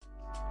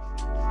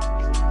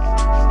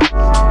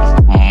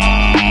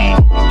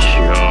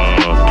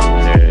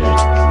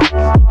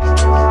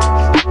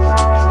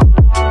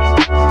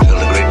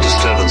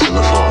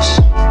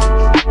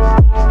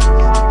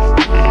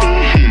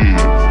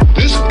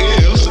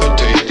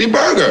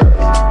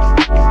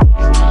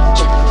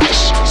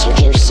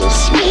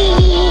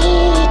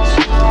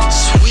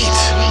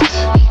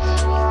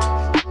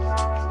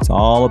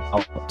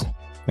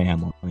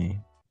family.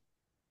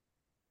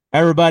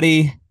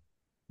 Everybody,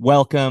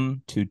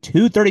 welcome to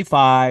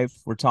 235.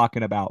 We're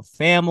talking about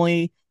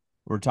family.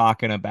 We're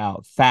talking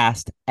about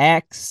Fast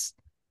X.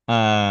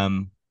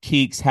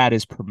 Keeks had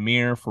his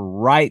premiere for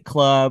Right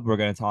Club. We're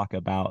going to talk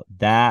about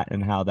that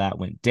and how that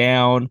went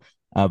down.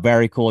 A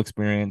very cool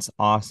experience,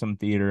 awesome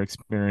theater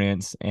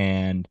experience,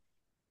 and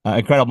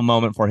incredible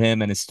moment for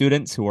him and his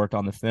students who worked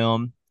on the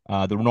film.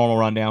 The normal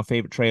rundown,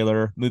 favorite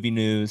trailer, movie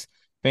news,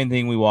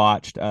 anything we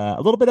watched. A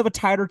little bit of a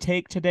tighter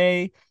take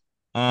today,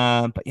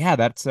 but yeah,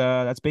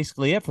 that's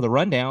basically it for the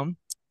rundown.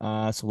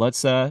 So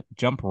let's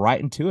jump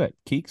right into it.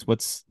 Keeks,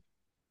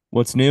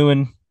 what's new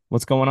and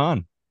what's going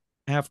on?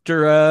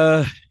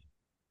 After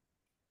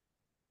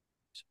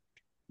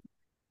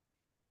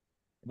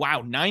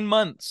wow, 9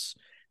 months.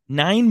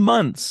 9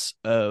 months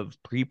of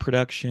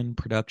pre-production,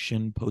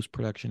 production,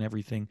 post-production,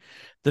 everything.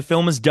 The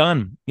film is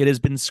done. It has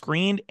been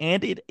screened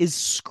and it is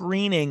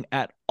screening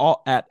at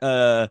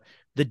the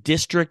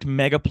District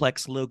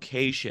Megaplex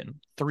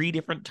location 3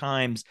 different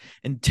times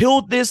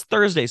until this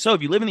Thursday. So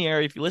if you live in the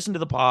area, if you listen to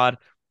the pod,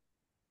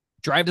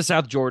 drive to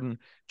South Jordan,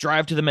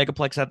 drive to the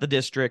Megaplex at the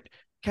District,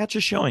 catch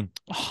a showing.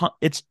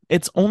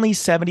 It's only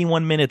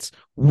 71 minutes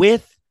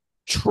with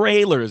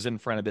trailers in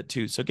front of it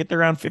too. So get there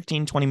around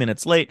 15, 20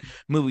 minutes late.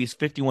 Movie's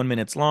 51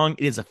 minutes long.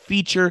 It is a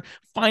feature.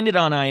 Find it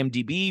on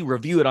IMDb,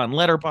 review it on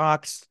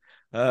Letterboxd.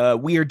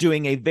 We are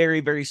doing a very,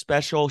 very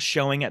special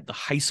showing at the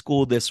high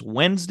school this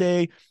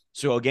Wednesday.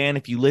 So again,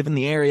 if you live in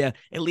the area,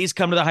 at least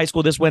come to the high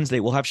school this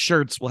Wednesday. We'll have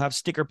shirts, we'll have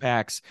sticker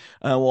packs,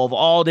 we'll have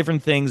all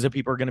different things that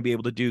people are going to be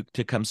able to do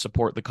to come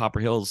support the Copper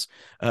Hills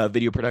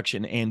video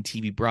production and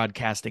TV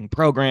broadcasting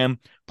program.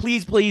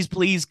 Please, please,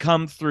 please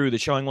come through. The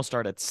showing will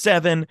start at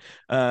 7.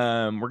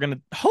 We're going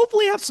to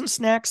hopefully have some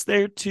snacks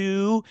there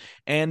too.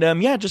 And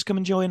yeah, just come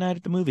enjoy a night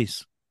at the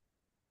movies.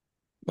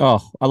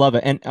 Oh, I love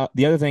it. And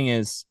the other thing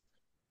is,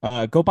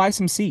 go buy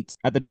some seats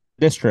at the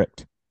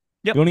district.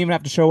 You Yep. don't even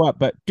have to show up,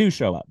 but do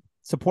show up.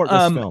 Support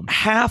this film.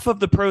 Half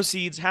of the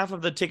proceeds, half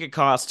of the ticket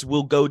costs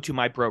will go to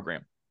my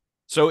program.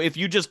 So if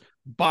you just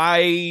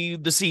buy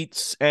the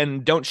seats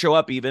and don't show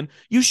up, even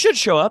you should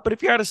show up. But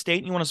if you're out of state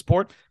and you want to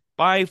support,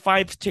 buy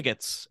 5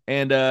 tickets,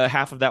 and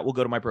half of that will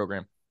go to my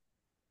program.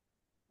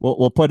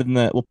 We'll put it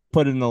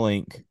in the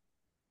link.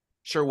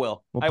 Sure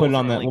will. We'll I put will it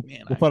on find a the link, we'll,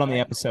 man. we'll put on I the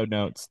am episode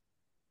notes.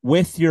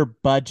 With your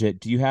budget,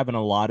 do you have an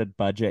allotted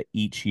budget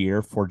each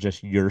year for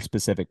just your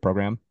specific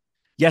program?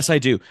 Yes, I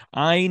do.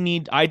 I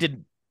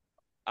did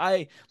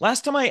I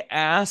last time I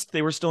asked,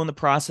 they were still in the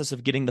process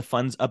of getting the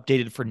funds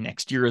updated for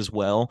next year as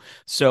well.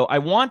 So I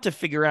want to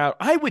figure out,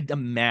 I would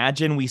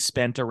imagine we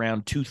spent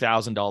around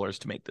 $2,000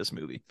 to make this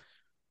movie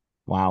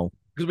Wow.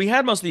 because we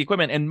had most of the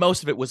equipment and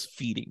most of it was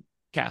feeding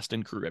cast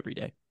and crew every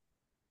day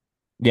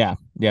Yeah.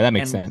 Yeah, that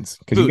makes and sense.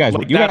 Because you food. guys,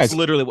 Like you that's guys,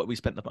 literally what we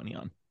spent the money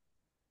on.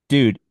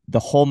 dude, the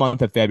whole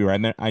month of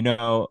February. I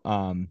know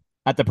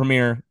at the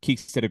premiere,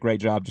 Keeks did a great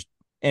job just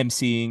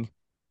emceeing,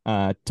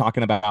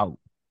 talking about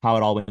how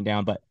it all went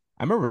down. But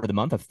I remember the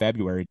month of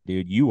February,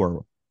 dude, you were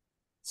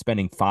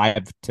spending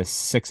 5 to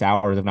 6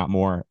 hours, if not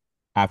more,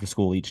 after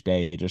school each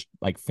day, just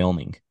like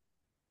filming.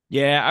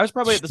 Yeah, I was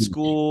probably at the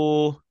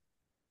school,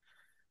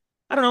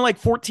 I don't know, like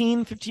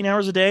 14, 15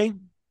 hours a day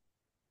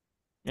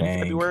in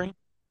Dang. February.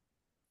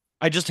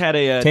 I just had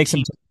a Take some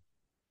team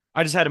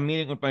I just had a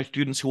meeting with my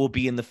students who will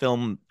be in the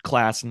film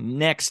class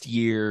next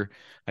year.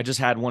 I just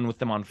had one with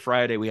them on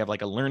Friday. We have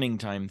like a learning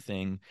time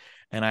thing.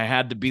 And I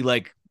had to be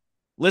like,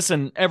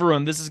 listen,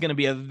 everyone, this is going to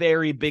be a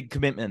very big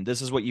commitment.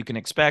 This is what you can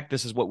expect.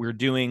 This is what we're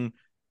doing.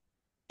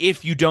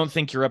 If you don't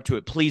think you're up to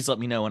it, please let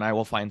me know and I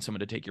will find someone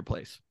to take your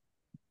place.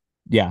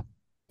 Yeah.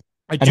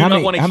 I And do how not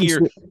many want to how many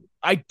hear,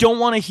 I don't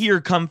want to hear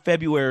come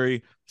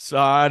February. So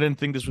I didn't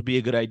think this would be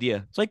a good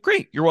idea. It's like,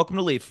 great, you're welcome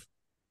to leave.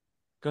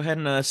 Go ahead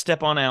and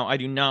step on out. I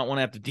do not want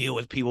to have to deal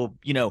with people,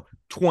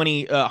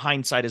 20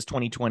 hindsight is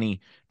 2020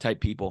 type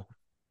people.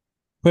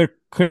 clear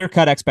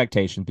cut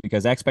expectations,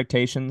 because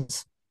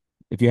expectations,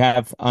 if you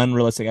have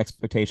unrealistic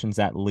expectations,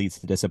 that leads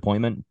to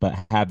disappointment,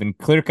 but having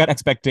clear cut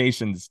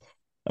expectations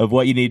of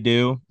what you need to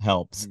do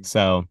helps. Mhm.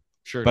 So,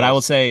 Sure but I will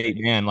does. say,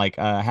 man, like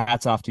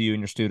hats off to you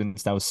and your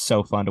students. That was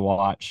so fun to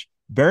watch.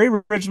 Very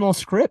original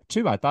script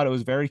too. I thought it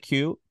was very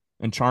cute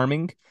and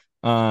charming.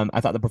 I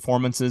thought the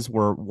performances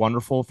were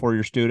wonderful for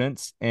your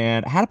students,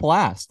 and I had a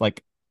blast.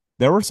 Like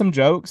there were some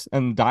jokes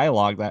and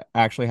dialogue that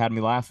actually had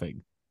me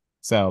laughing.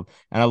 So,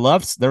 and I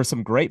loved, there were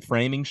some great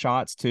framing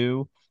shots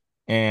too.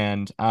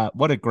 And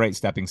what a great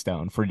stepping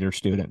stone for your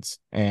students.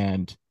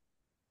 And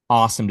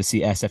awesome to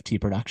see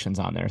SFT Productions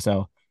on there.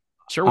 So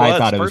Sure I was.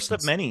 thought it was First of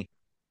just, many.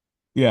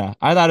 yeah,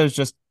 I thought it was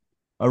just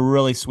a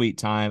really sweet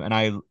time. And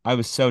I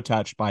was so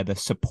touched by the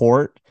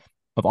support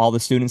of all the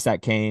students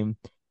that came.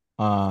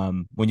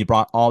 When you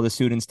brought all the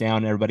students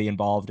down, everybody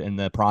involved in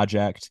the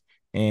project,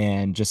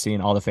 and just seeing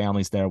all the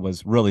families there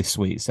was really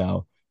sweet.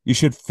 So you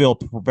should feel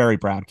very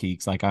proud,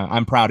 Keeks. Like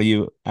I'm proud of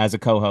you as a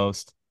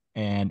co-host,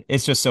 and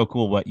it's just so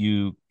cool what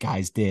you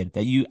guys did.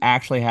 That you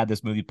actually had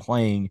this movie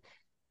playing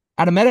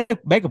at a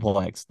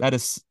megaplex. That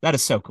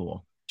is so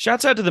cool.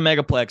 Shouts out to the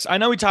Megaplex. I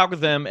know we talk with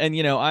them, and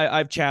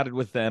I've chatted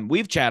with them.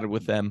 We've chatted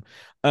with them.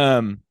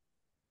 Um,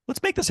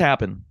 let's make this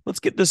happen. Let's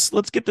get this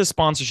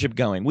sponsorship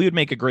going. We would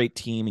make a great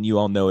team, and you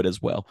all know it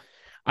as well.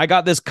 I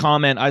got this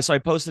comment. I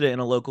posted it in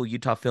a local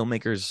Utah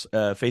filmmakers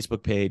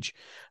Facebook page.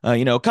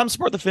 Come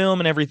support the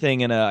film and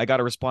everything. And I got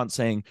a response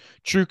saying,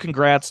 "True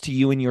congrats to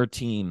you and your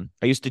team.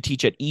 I used to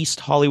teach at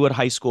East Hollywood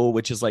High School,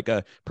 which is like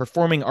a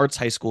performing arts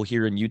high school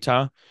here in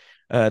Utah.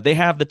 They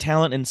have the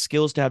talent and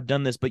skills to have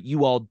done this, but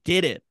you all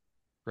did it.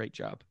 Great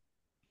job."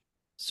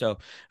 So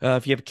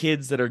if you have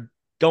kids that are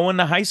going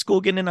to high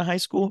school, getting into high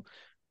school,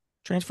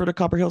 transfer to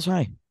Copper Hills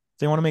High. If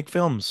they want to make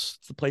films,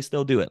 it's the place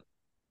they'll do it.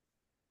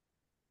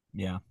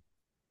 Yeah.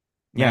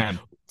 Yeah. Man,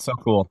 so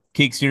cool.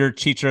 Keeks, your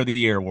Teacher of the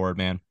Year award,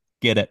 man.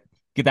 Get it.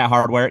 Get that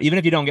hardware. Even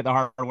if you don't get the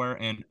hardware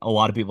in a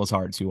lot of people's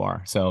hearts, you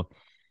are. So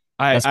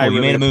that's I cool. You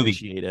really made a movie.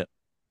 appreciate it.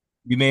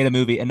 You made a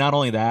movie. And not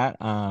only that,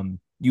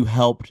 you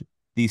helped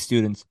these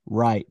students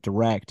write,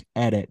 direct,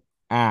 edit,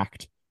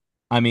 act.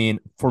 I mean,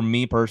 for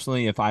me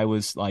personally, if I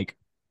was like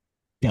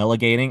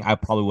delegating, I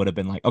probably would have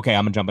been like, okay,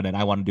 I'm gonna jump in.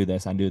 I want to do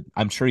this.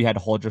 I'm sure you had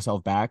to hold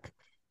yourself back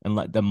and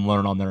let them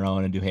learn on their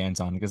own and do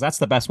hands-on because that's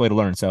the best way to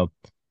learn. So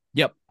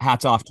Yep.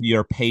 hats off to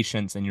your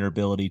patience and your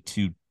ability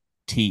to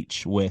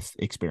teach with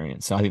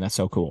experience. So I think that's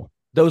so cool.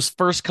 Those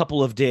first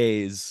couple of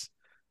days,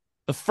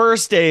 the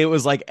first day it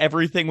was like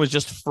everything was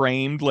just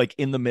framed like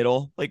in the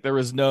middle. Like there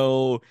was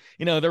no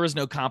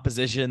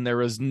composition. There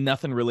was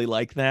nothing really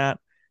like that.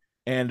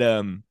 And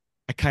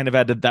I kind of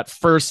had to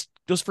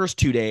those first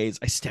 2 days,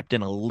 I stepped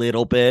in a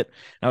little bit.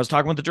 And I was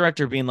talking with the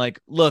director, being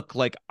like, look,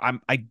 like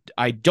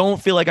I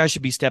don't feel like I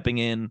should be stepping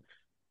in,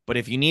 but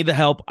if you need the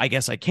help, I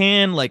guess I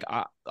can. Like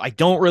I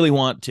don't really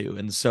want to.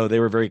 And so they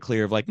were very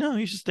clear of like, no,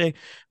 you should stay.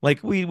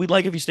 Like we'd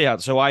like if you stay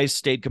out. So I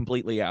stayed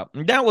completely out.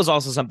 And that was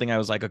also something I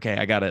was like, okay,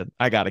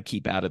 I gotta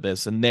keep out of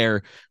this. And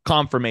their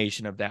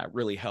confirmation of that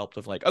really helped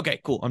of like,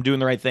 okay, cool, I'm doing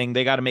the right thing.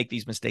 They got to make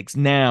these mistakes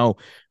now,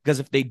 because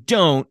if they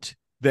don't,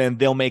 then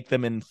they'll make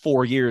them in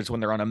 4 years when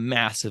they're on a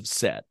massive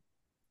set.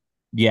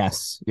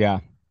 Yes. Yeah.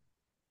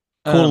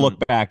 Cool to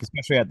look back,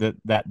 especially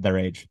at their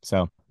age.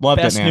 So loved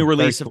it, Best new man. Very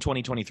release of cool.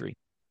 2023.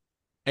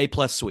 A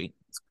plus suite.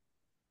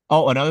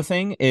 Oh, another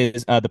thing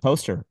is the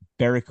poster.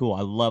 Very cool.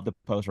 I love the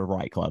poster of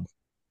Right Club.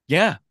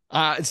 Yeah.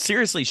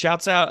 Seriously,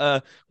 shouts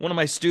out one of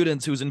my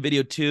students who's in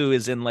video too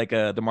is in like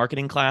the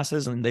marketing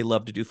classes, and they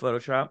love to do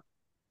Photoshop.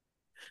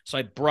 So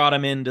I brought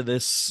him into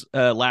this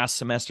last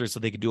semester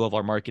so they could do all of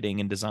our marketing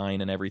and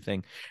design and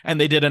everything.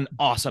 And they did an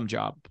awesome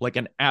job, like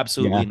an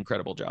absolutely Yeah.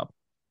 incredible job.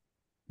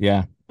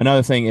 Yeah.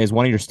 Another thing is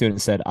one of your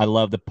students said, I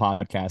love the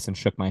podcast and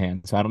shook my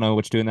hand. So I don't know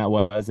which student that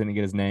was. Didn't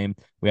get his name.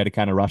 We had to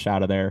kind of rush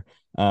out of there.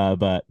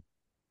 But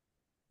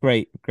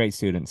great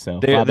students. So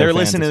They're fans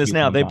listening of to this Sweet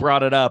now. Home They Talk.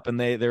 brought it up, and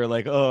they were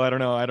like, "Oh, I don't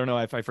know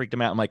if I freaked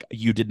him out." I'm like,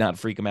 "You did not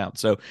freak him out."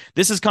 So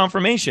this is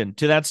confirmation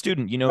to that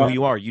student. You know who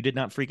you are. You did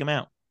not freak him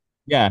out.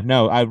 Yeah,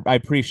 no, I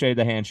appreciate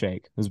the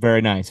handshake. It was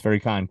very nice, very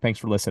kind. Thanks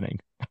for listening.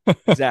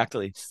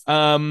 Exactly.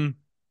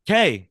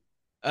 Okay.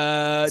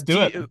 Let's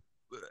do it.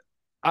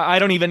 I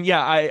don't even.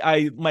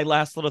 Yeah. My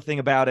last little thing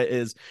about it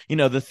is,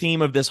 the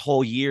theme of this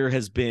whole year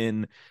has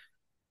been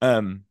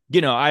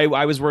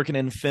I was working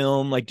in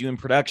film, like doing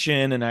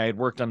production, and I had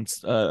worked on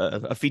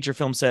a feature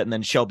film set, and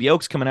then Shelby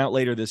Oaks coming out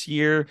later this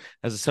year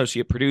as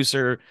associate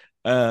producer.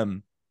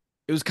 It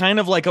was kind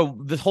of like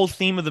the whole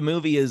theme of the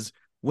movie is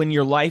when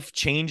your life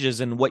changes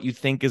and what you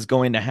think is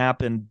going to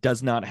happen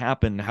does not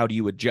happen, how do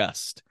you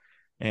adjust?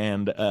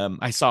 And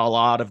I saw a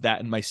lot of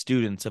that in my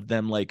students, of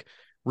them like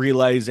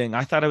realizing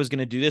I thought I was going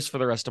to do this for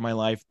the rest of my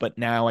life, but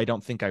now I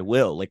don't think I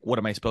will. Like, what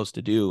am I supposed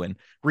to do? And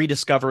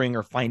rediscovering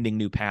or finding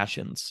new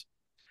passions.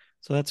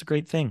 So that's a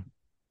great thing.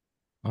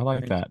 I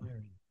like that.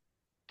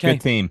 Okay.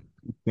 Good theme.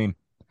 Good theme.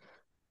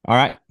 All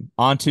right.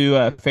 On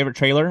to favorite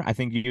trailer. I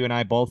think you and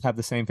I both have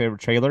the same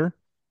favorite trailer.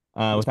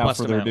 Let's Without bust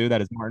them further out. ado,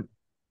 that is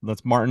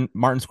Martin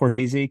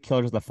Scorsese,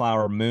 Killers of the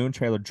Flower Moon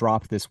trailer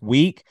dropped this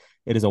week.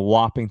 It is a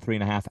whopping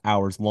 3.5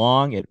 hours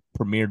long. It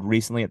premiered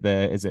recently at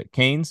is it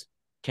Cannes?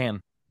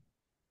 Can.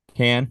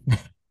 Cannes.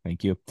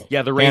 Thank you.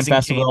 Yeah, the Cannes Raising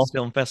Festival. Cane's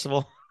Film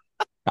Festival.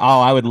 Oh,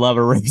 I would love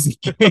a Raising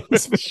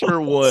Cane's Film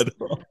Sure would.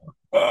 Festival.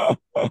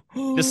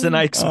 Just a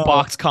nice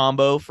box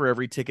combo for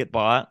every ticket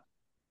bought.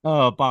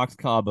 Oh, box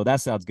combo.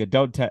 That sounds good.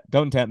 Don't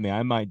tempt me.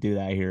 I might do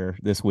that here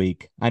this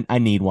week. I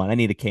need one. I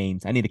need a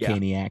Canes. I need a Yeah.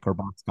 Caniac or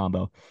box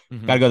combo.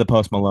 Mhm. Got to go to the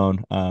Post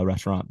Malone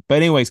restaurant. But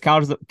anyways,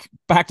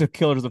 back to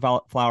Killers of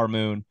the Flower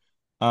Moon.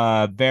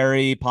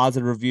 Very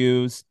positive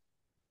reviews.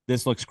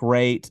 This looks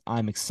great.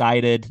 I'm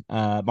excited.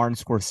 Martin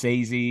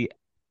Scorsese,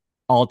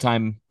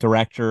 all-time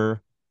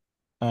director.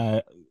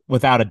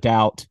 Without a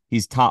doubt,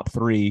 he's top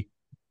three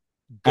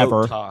Goat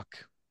ever. talk.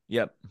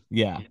 Yep.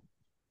 Yeah.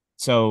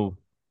 So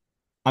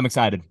I'm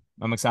excited.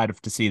 I'm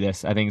excited to see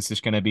this. I think it's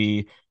just going to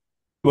be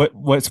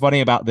what's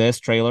funny about this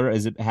trailer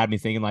is it had me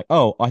thinking like,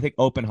 oh, I think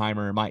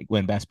Oppenheimer might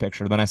win Best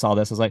Picture. Then I saw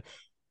this, I was like,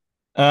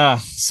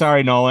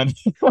 sorry, Nolan.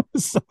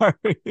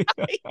 Sorry.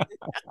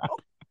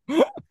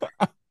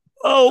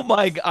 Oh Oh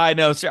my! I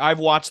know, sir. I've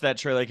watched that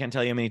trailer. I can't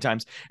tell you how many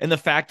times. And the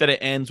fact that it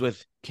ends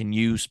with, "Can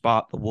you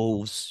spot the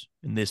wolves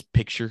in this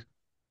picture?"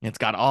 And it's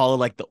got all of,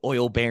 like, the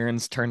oil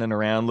barons turning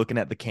around, looking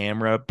at the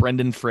camera.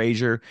 Brendan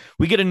Fraser.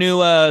 We get a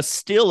new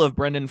still of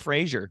Brendan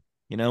Fraser.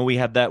 We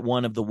had that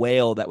one of the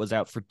whale that was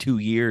out for 2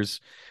 years,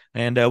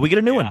 and we get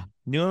a new Yeah. one.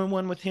 New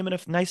one with him in a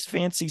nice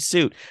fancy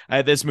suit.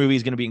 This movie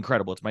is going to be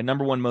incredible. It's my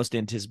number one most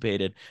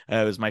anticipated.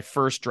 It was my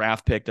first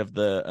draft pick of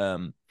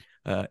the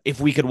if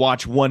we could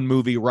watch one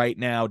movie right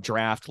now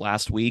draft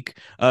last week.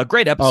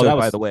 Great Oh, episode,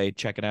 by the way.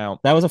 Check it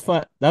out. that was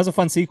a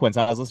fun sequence.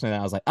 I was listening to that.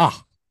 I was like,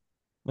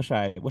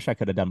 wish I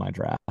could have done my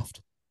draft.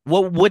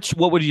 What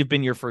would have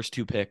been your first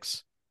two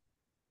picks?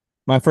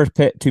 My first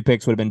two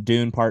picks would have been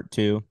Dune Part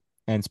 2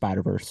 and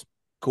Spider-Verse.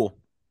 Cool.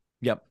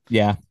 Yep.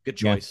 Yeah. Good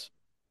Yeah. choice.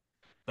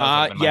 Those would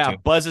have been my Yeah, two.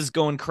 Buzz is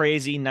going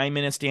crazy. 9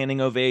 minute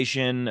standing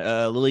ovation.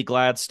 Lily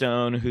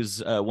Gladstone,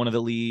 who's one of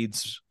the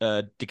leads,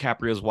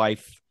 DiCaprio's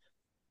wife.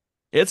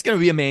 It's going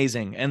to be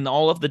amazing. And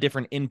all of the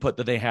different input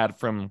that they had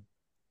from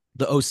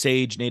the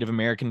Osage Native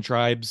American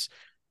tribes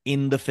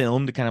in the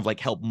film to kind of like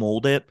help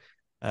mold it.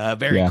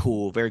 Very Yeah.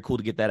 cool. Very cool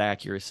to get that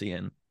accuracy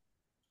in.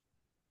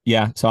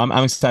 Yeah. So I'm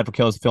excited for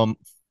Killers film.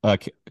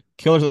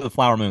 Killers of the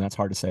Flower Moon. That's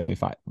hard to say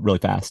really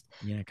fast.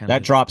 Yeah, kind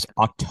That of. drops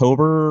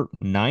October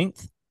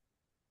 9th.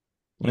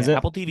 When is it?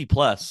 Apple TV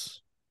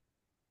Plus.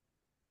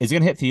 Is it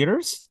gonna hit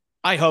theaters?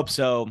 I hope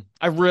so.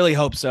 I really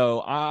hope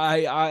so.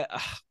 I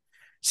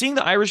seeing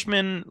The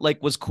Irishman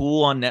like was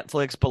cool on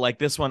Netflix, but like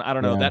this one, I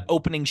don't know. Yeah. That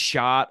opening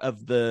shot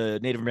of the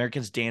Native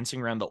Americans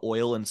dancing around the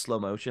oil in slow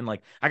motion,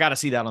 like I got to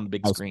see that on the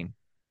big screen.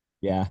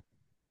 Yeah. Have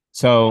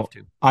So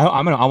to.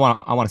 I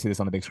want to see this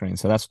on the big screen.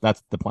 So that's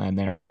the plan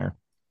there.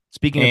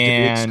 Speaking of the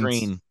big And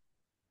screen,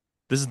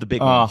 this is the big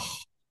one. uh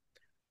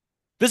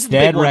This is the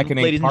Dead big one,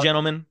 Reckoning ladies and Part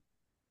gentlemen.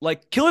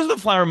 Like Killers of the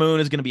Flower Moon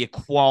is going to be a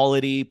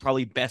quality,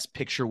 probably best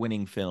picture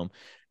winning film.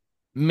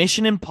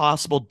 Mission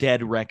Impossible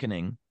Dead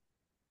Reckoning,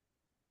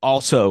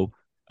 also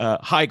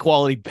high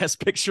quality best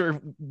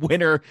picture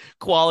winner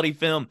quality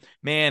film.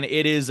 Man,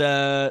 it is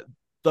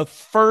the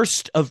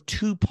first of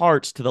two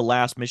parts to the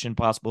last Mission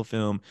Impossible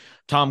film.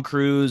 Tom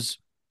Cruise,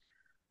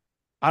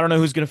 I don't know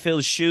who's going to fill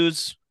his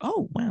shoes.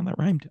 Oh, wow, that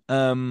rhymed.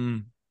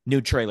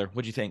 New trailer.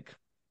 What'd you think?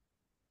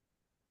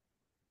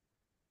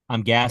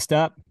 I'm gassed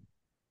up.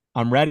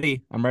 I'm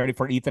ready. I'm ready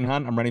for Ethan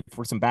Hunt. I'm ready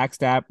for some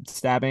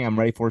stabbing. I'm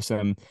ready for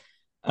some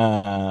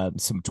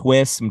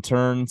twists, some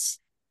turns.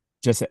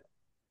 Just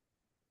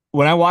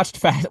when we watched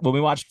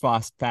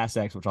Fast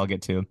X, which I'll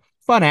get to,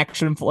 fun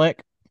action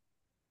flick.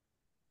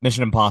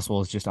 Mission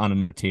Impossible is just on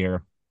a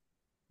tier.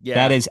 Yeah.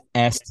 That is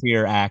S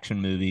tier action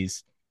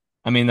movies.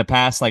 I mean, the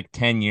past like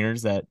 10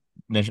 years all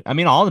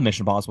the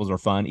Mission Impossibles are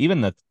fun.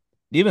 Even the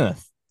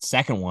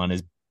second one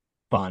is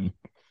fun.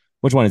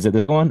 Which one is it?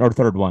 The one or the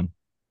third one?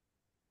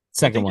 I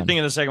Second think you're one. thinking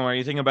of the second one. Are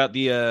you thinking about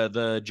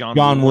the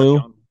John Woo?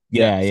 Woo.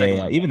 Yeah. Second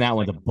one. Even that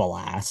one's a Second one.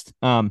 blast.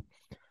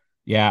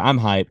 Yeah, I'm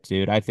hyped,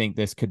 dude. I think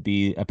this could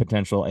be a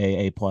potential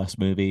AA plus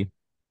movie.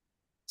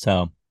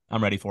 So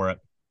I'm ready for it.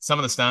 Some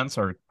of the stunts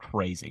are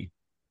crazy.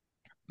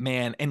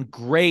 Man, and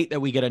great that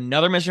we get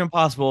another Mission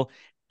Impossible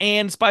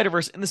and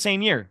Spider-Verse in the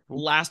same year.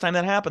 Last time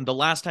that happened, the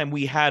last time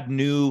we had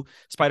new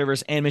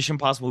Spider-Verse and Mission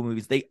Impossible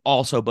movies, they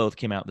also both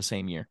came out the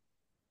same year.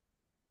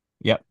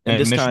 Yep. And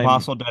And this Mission time,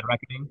 Impossible Dead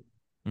Reckoning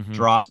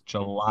dropped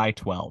July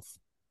 12th.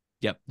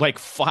 yep, like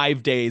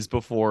 5 days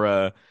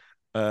before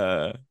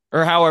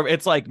or however,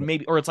 it's like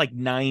maybe, or it's like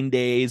 9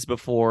 days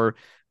before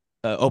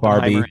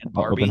Oppenheimer and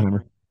Barbie.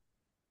 Oppenheimer.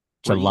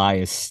 July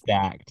is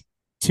stacked.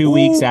 2 Ooh.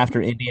 weeks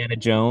after Indiana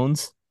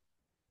Jones.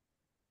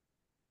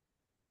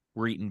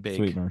 We're eating big.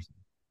 Sweet mercy.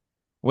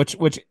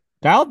 Which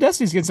Dial of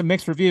Destiny's getting some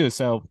mixed reviews,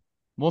 so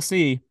we'll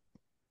see.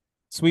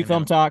 Sweet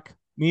Film Talk,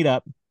 meet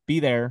up, be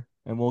there,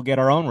 and we'll get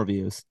our own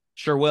reviews.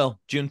 Sure will.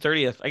 June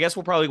 30th. I guess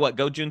we'll probably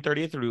go June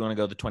 30th, or do we want to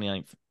go the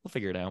 29th? We'll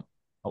figure it out.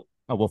 Oh,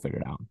 we'll figure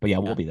it out. But yeah,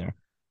 we'll be there.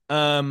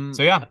 So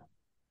yeah.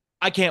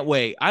 I can't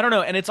wait. I don't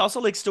know. And it's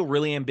also like still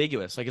really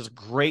ambiguous. Like it's a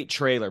great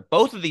trailer.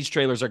 Both of these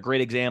trailers are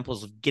great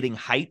examples of getting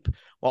hype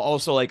while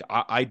also like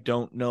I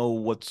don't know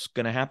what's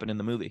gonna happen in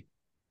the movie.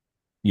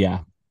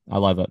 Yeah. I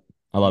love it.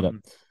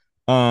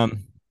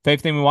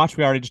 Favorite thing we watched,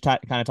 we already just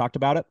kind of talked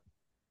about it.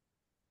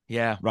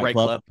 Yeah, Right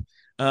Club.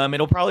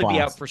 It'll probably be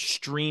out for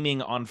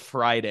streaming on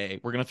Friday.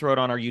 We're gonna throw it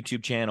on our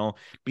YouTube channel.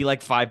 Be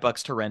like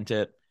 $5 to rent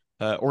it,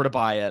 or to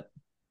buy it.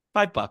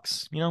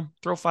 $5,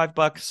 throw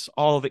 $5.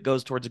 All of it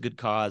goes towards a good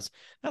cause.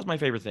 That's my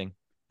favorite thing.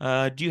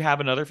 Do you have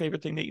another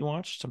favorite thing that you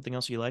watched? Something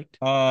else you liked?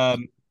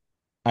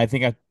 I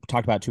think I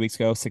talked about 2 weeks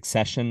ago.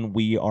 Succession.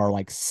 We are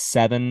like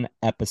 7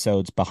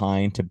 episodes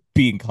behind to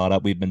being caught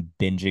up. We've been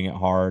binging it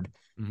hard.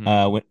 When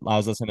I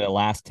was listening to the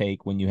last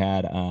take when you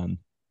had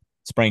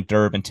Sprank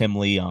Derb and Tim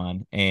Lee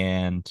on,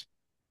 and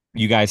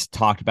you guys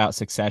talked about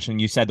Succession.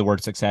 You said the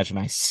word Succession.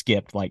 I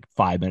skipped like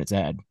 5 minutes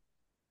ahead.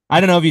 I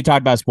don't know if you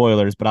talked about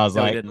spoilers, but I was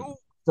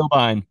still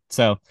behind.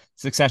 So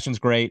Succession's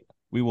great.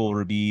 We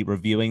will be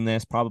reviewing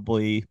this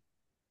probably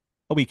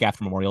a week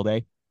after Memorial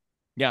Day.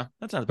 Yeah,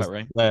 that sounds about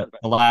right.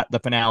 The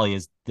finale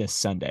is this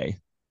Sunday.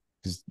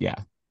 Yeah.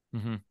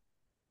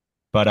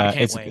 But I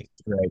can't it's wait.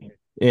 great.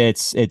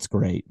 It's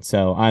great.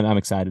 So I'm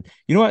excited.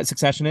 You know what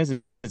Succession is?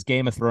 It's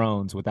Game of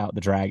Thrones without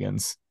the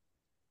dragons.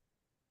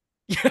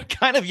 Yeah,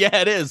 kind of. Yeah,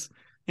 it is.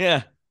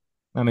 Yeah.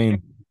 I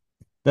mean,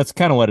 that's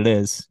kind of what it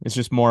is. It's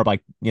just more of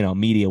like,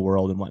 media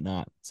world and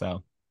whatnot.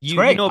 So it's You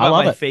great. know I about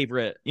love my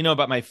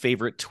it.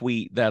 favorite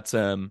tweet that's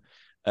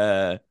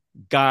uh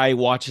guy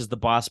watches The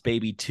Boss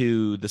Baby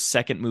 2, the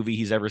second movie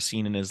he's ever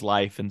seen in his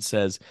life, and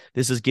says,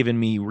 "This has given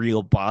me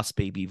real Boss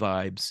Baby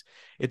vibes."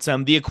 It's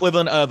the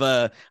equivalent of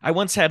I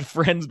once had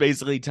friends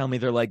basically tell me,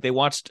 they're like, they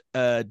watched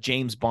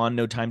James Bond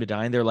No Time to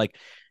Die, and they're like,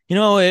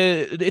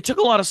 it took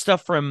a lot of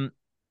stuff from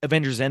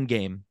Avengers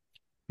Endgame,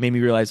 made me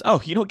realize, oh,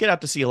 you don't get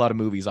out to see a lot of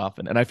movies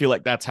often. And I feel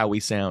like that's how we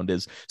sound.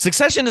 Is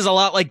Succession is a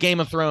lot like Game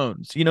of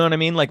Thrones. You know what I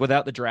mean? Like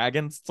without the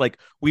dragons, it's like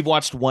we've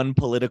watched one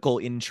political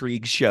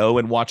intrigue show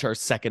and watch our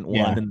second one,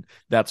 Yeah. and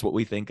that's what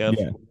we think of.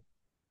 Yeah.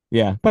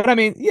 Yeah. But I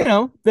mean,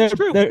 It's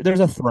true. there's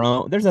a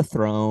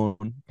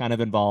throne kind of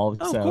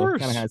involved. Oh, of So it kind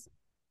of course. has,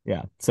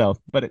 yeah. So,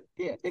 but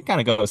it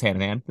kind of goes hand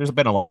in hand. There's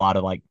been a lot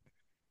of like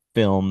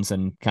films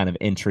and kind of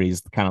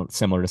entries kind of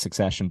similar to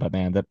Succession, but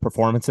man, the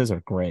performances are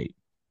great.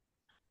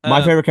 My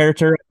Um, favorite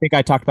character, I think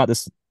I talked about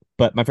this,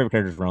 but my favorite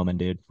character is Roman,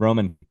 dude.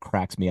 Roman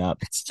cracks me up.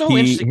 it's so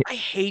interesting. He I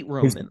hate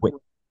his Roman.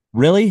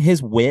 really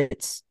his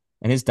wits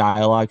and his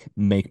dialogue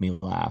make me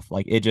laugh.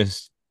 Like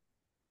it's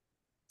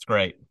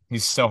great.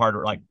 He's so hard to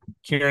like.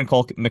 Kieran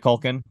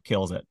McCulkin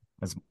kills it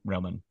as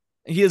Roman.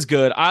 He is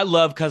good. I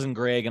love Cousin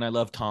Greg and I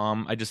love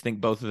Tom. I just think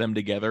both of them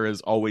together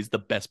is always the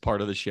best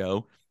part of the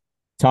show.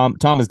 Tom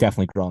is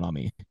definitely grown on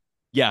me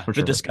Yeah, for the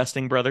sure.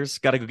 Disgusting Brothers.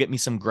 Got to go get me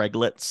some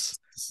Greglets.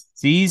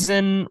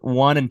 Season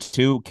 1 and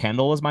 2,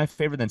 Kendall was my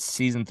favorite. Then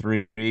season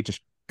 3,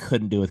 just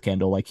couldn't do with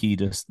Kendall. Like he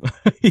just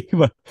he,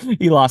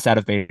 he lost out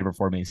of favor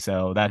for me.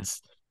 So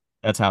that's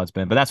how it's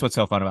been. But that's what's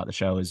so fun about the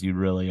show is you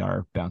really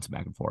are bouncing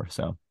back and forth.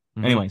 So,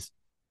 Mm-hmm. anyways,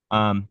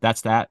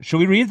 that's that. Should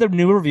we read the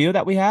new review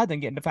that we had, then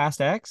get into Fast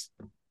X?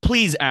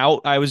 Please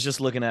out. I was just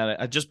looking at it.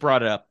 I just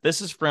brought it up.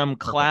 This is from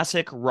Perfect.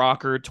 Classic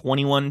Rocker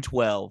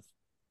 2112.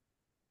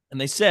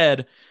 And they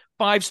said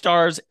 5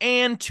 stars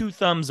and 2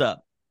 thumbs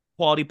up.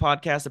 Quality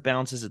podcast that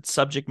balances its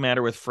subject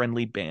matter with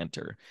friendly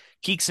banter.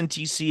 Keeks and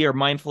TC are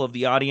mindful of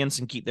the audience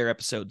and keep their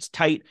episodes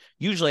tight,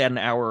 usually at an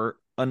hour,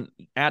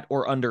 at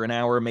or under an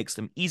hour, makes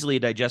them easily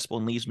digestible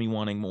and leaves me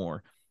wanting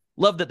more.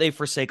 Love that they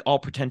forsake all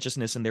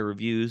pretentiousness in their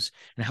reviews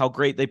and how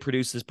great they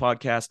produce this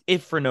podcast,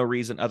 if for no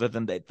reason other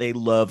than that they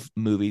love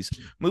movies.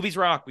 Movies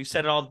rock. We've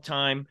said it all the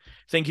time.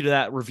 Thank you to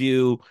that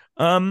review.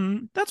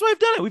 That's why I've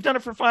done it. We've done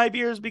it for 5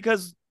 years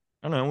because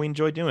I don't know, we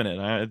enjoy doing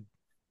it.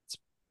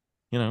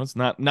 It's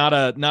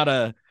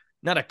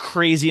not a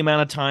crazy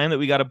amount of time that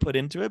we got to put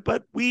into it,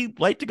 but we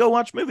like to go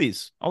watch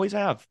movies. Always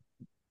have.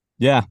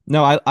 Yeah.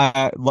 No,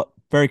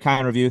 very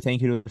kind review.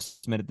 Thank you to have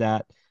submitted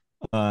that.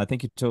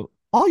 Thank you to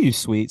all you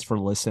sweets for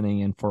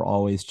listening and for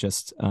always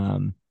just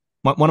one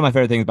of my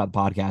favorite things about the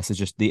podcast is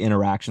just the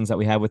interactions that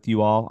we have with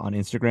you all on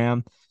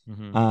Instagram.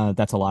 Mm-hmm.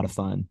 That's a lot of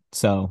fun.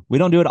 So we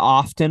don't do it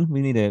often.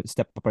 We need to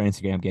step up our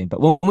Instagram game, but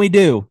when we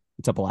do,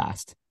 it's a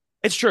blast.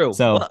 It's true.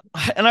 So Well,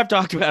 and I've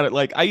talked about it.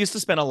 Like I used to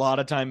spend a lot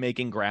of time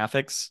making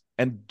graphics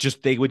and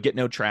just they would get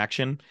no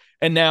traction.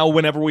 And now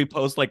whenever we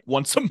post like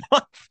once a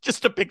month,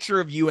 just a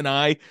picture of you and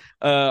I,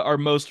 our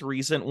most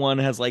recent one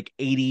has like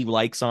 80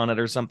 likes on it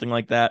or something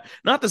like that.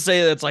 Not to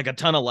say that it's like a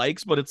ton of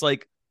likes, but it's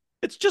like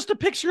it's just a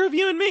picture of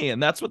you and me,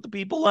 and that's what the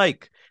people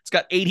like. It's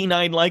got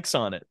 89 likes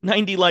on it,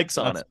 90 likes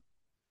on that's it.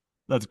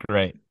 that's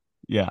great.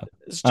 Yeah.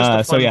 It's just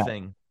a So fun yeah,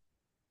 thing.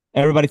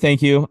 everybody,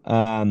 thank you.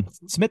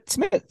 Submit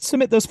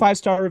those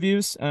 5-star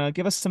reviews.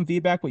 Give us some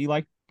feedback, what you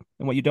like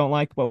and what you don't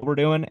like, what we're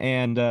doing.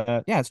 And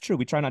yeah, it's true.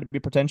 We try not to be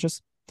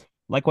pretentious.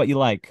 Like what you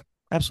like.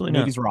 Absolutely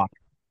not. Movies rock.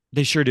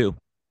 They sure do.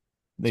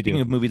 They Speaking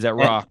do. of movies that And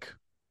rock,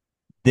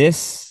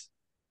 this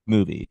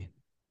movie,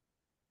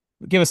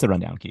 give us the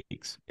rundown,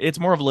 Keeks. it's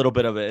more of a little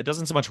bit of it. It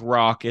doesn't so much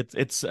rock.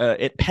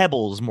 It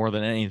pebbles more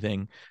than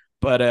anything.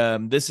 But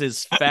this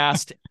is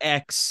Fast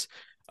X.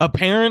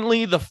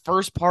 Apparently, the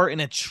first part in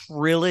a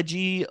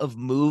trilogy of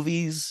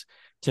movies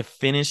to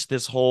finish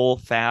this whole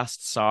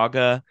Fast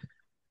saga,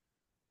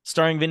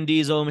 starring Vin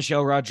Diesel,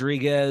 Michelle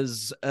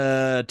Rodriguez,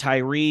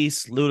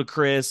 Tyrese,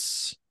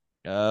 Ludacris.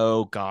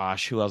 Oh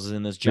gosh, who else is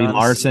in this? Brie John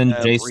Larson,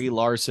 Cena, Brie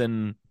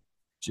Larson.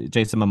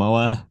 Jason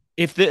Momoa.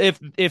 If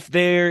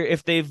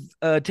they've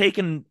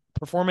taken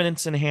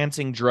performance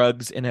enhancing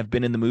drugs and have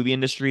been in the movie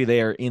industry,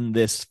 they are in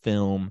this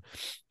film.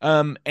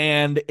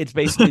 And it's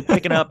basically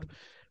picking up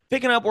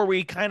where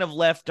we kind of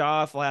left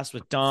off last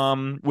with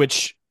Dom,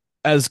 which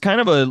as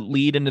kind of a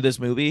lead into this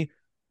movie,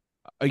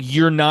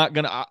 you're not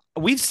gonna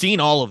we've seen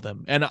all of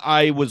them, and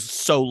I was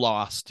so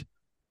lost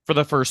for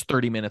the first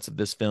 30 minutes of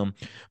this film.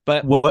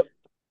 But What?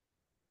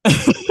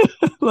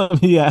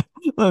 Let me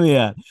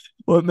add.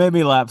 What made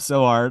me laugh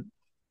so hard?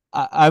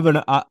 I've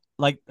been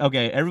like,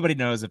 okay, everybody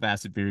knows the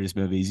Fast and Furious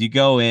movies. You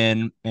go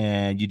in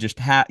and you just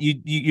have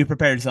you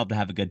prepare yourself to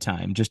have a good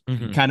time. Just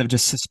mhm. kind of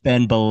just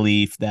suspend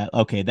belief that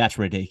okay, that's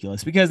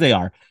ridiculous because they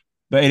are.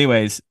 But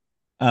anyways,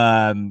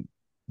 um,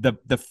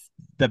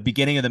 the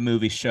beginning of the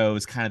movie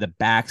shows kind of the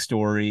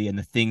backstory and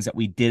the things that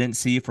we didn't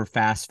see for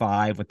Fast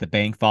Five with the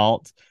bank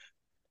vault.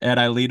 And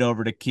I lean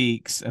over to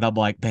Keeks and I'm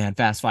like, man,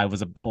 Fast Five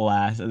was a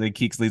blast. And then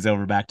Keeks leans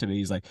over back to me.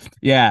 He's like,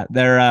 yeah,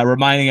 they're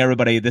reminding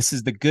everybody this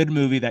is the good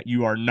movie that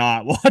you are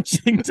not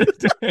watching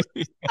today.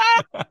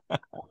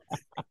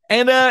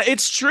 And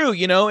it's true,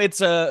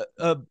 it's a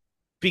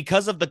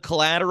because of the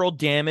collateral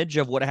damage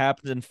of what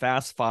happened in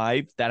Fast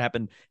Five that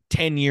happened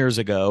 10 years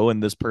ago,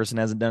 and this person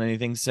hasn't done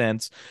anything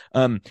since.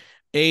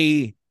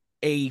 A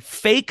a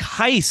fake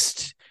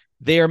heist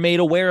they are made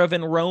aware of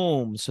in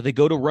Rome. So they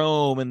go to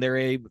Rome and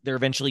they're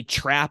eventually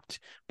trapped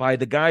by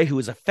the guy who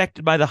is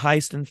affected by the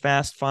heist in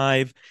Fast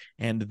Five.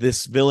 And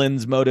this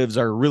villain's motives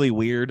are really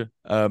weird.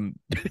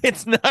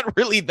 It's not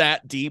really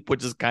that deep,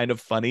 which is kind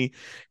of funny.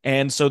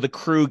 And so the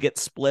crew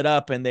gets split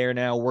up and they're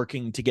now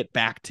working to get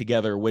back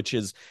together, which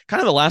is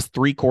kind of the last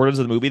 3/4 of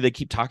the movie. They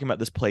keep talking about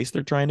this place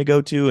they're trying to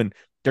go to, and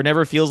there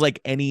never feels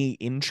like any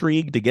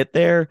intrigue to get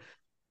there.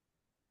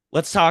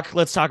 Let's talk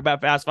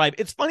about Fast Five.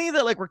 It's funny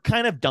that like we're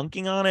kind of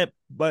dunking on it,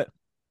 but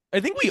I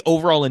think we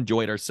overall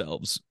enjoyed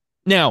ourselves.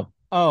 Now,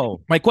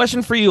 Oh, my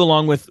question for you,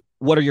 along with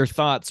what are your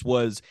thoughts,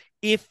 was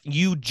if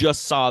you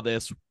just saw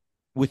this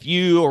with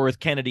you or with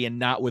Kennedy and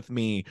not with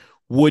me,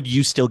 would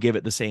you still give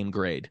it the same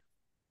grade?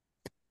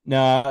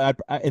 no,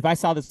 if I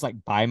saw this like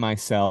by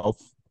myself,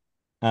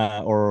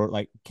 or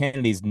like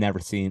Kennedy's never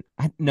seen.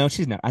 No,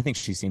 she's not. I think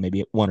she's seen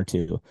maybe one or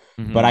two.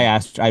 But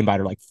Mm-hmm. I invited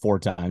her like 4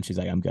 times. She's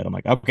like, I'm good. I'm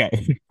like,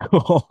 okay,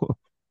 cool.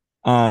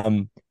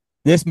 Um,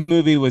 this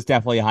movie was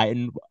definitely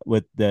heightened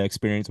with the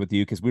experience with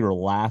you because we were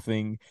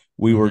laughing.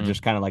 We were Mm-hmm.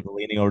 just kind of like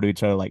leaning over to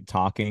each other, like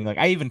talking. Like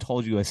I even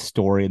told you a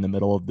story in the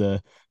middle of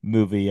the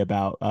movie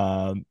about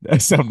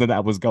something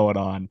that was going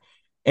on.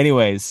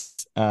 Anyways,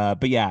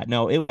 but yeah,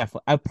 no,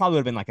 I probably would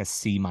have been like a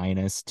C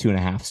minus,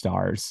 2.5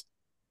 stars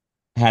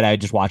had I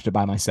just watched it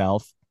by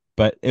myself.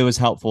 But it was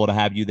helpful to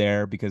have you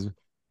there because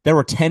there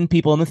were 10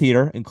 people in the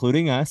theater,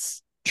 including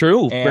us.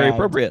 True. Very And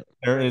appropriate.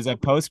 there is a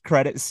post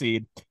credit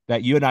scene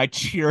that you and I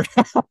cheered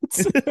out.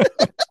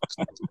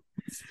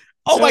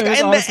 Oh my It god! was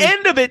And the honestly,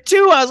 end of it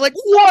too, I was like,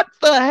 "What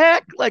the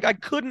heck?" Like I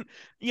couldn't,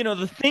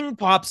 the thing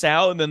pops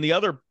out, and then the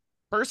other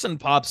person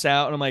pops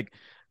out, and I'm like,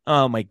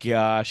 "Oh my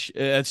gosh!"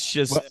 It's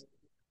just well,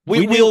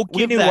 we'll we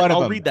give knew that. one of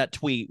I'll them. read that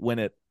tweet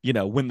when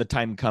when the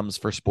time comes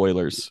for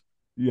spoilers.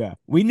 Yeah,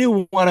 we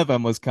knew one of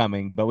them was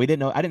coming, but we didn't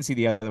know. I didn't see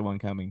the other one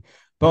coming.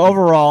 But Mm-mm.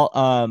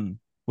 overall,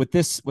 with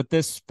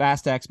this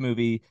Fast X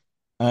movie,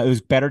 it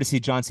was better to see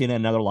John Cena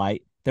in another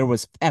light. There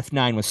was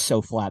F9 was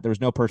so flat. There was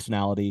no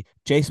personality.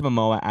 Jason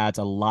Momoa adds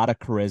a lot of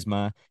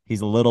charisma. He's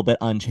a little bit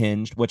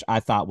unhinged, which I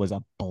thought was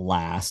a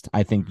blast.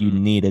 I think you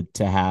Mm-hmm. needed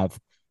to have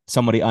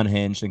somebody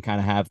unhinged and kind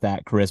of have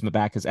that charisma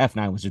back because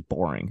F9 was just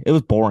boring. It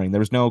was boring. There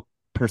was no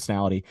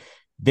personality.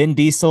 Vin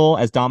Diesel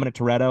as Dominic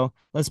Toretto.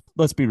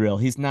 Let's be real.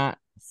 He's not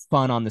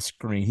fun on the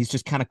screen. He's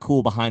just kind of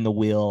cool behind the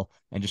wheel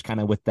and just kind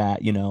of with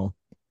that,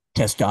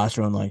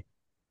 testosterone, like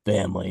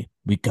family.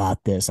 We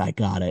got this. I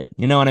got it.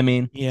 You know what I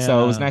mean?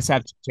 So it was Yeah. nice to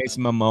have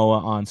Jason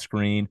Momoa on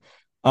screen.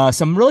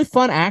 Some really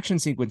fun action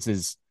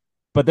sequences,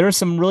 but there are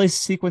some really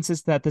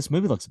sequences that this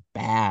movie looks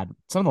bad.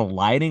 Some of the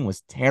lighting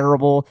was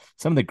terrible.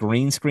 Some of the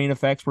green screen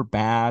effects were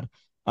bad.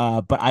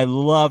 But I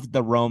loved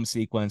the Rome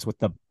sequence with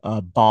the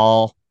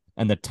ball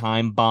and the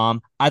time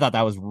bomb. I thought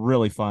that was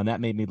really fun. That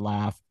made me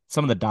laugh.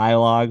 Some of the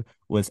dialogue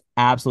was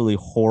absolutely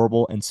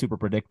horrible and super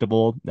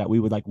predictable that we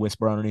would like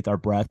whisper underneath our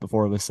breath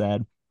before it was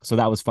said. So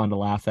that was fun to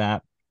laugh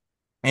at.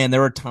 And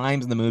there were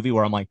times in the movie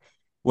where I'm like,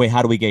 wait,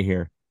 how do we get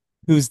here?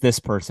 Who's this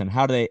person?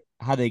 How do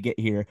they get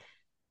here?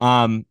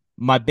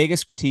 My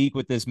biggest critique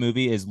with this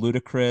movie is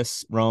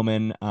Ludacris,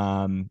 Roman,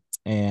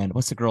 and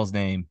what's the girl's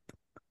name?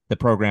 The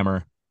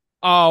programmer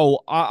Oh,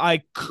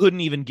 I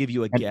couldn't even give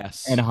you a and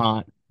guess.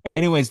 Haunt.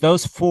 Anyways,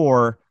 those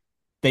four,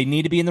 they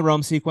need to be in the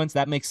Rome sequence.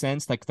 That makes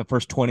sense. Like the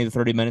first 20 to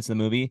 30 minutes of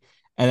the movie.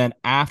 And then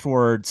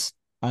afterwards,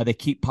 they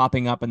keep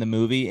popping up in the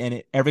movie.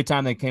 And every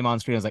time they came on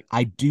screen, I was like,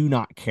 I do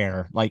not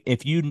care. Like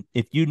if you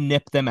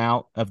nip them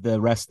out of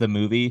the rest of the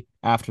movie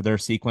after their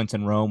sequence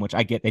in Rome, which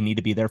I get they need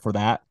to be there for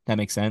that. That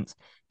makes sense.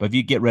 But if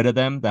you get rid of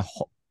them,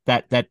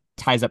 that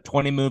ties up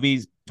 20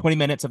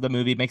 minutes of the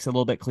movie, makes it a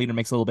little bit cleaner,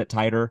 makes it a little bit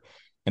tighter,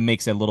 and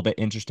makes it a little bit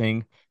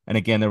interesting. And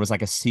again, there was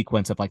like a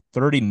sequence of like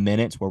 30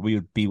 minutes where we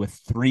would be with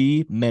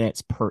 3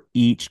 minutes per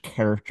each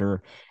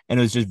character. And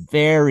it was just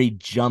very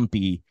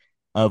jumpy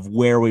of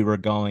where we were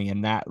going.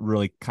 And that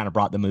really kind of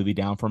brought the movie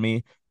down for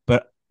me.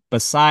 But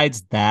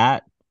besides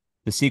that,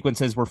 the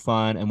sequences were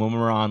fun. And when we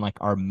were on like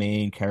our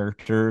main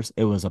characters,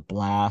 it was a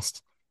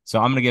blast. So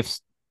I'm going to give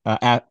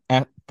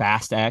at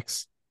Fast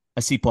X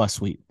a C plus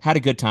sweet. Had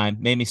a good time,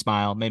 made me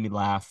smile, made me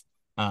laugh.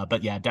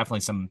 But yeah,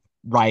 definitely some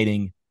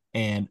writing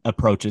and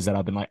approaches that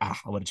I've been like, I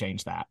would have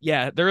changed that.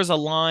 Yeah, there is a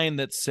line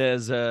that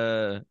says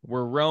where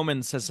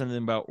Roman says something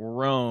about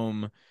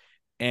Rome,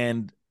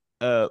 and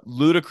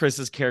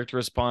Ludacris's character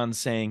responds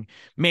saying,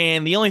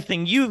 "Man, the only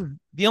thing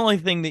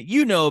that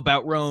you know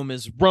about Rome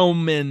is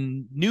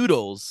Roman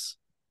noodles."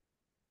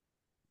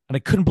 And I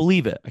couldn't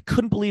believe it. I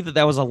couldn't believe that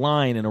that was a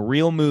line in a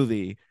real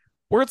movie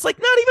where it's like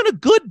not even a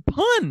good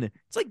pun.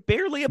 It's like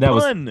barely a That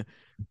was pun. And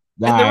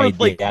there were I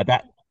like yeah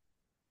that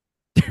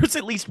there's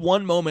at least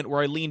one moment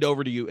where I leaned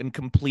over to you and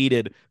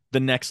completed the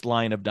next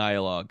line of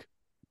dialogue.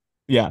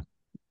 yeah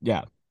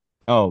yeah.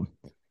 Oh,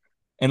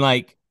 and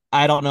like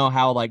I don't know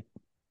how like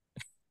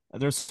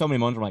there's so many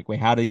moments where I'm like, wait,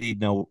 how did he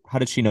know? How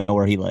did she know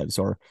where he lives,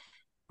 or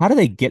how do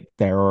they get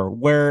there, or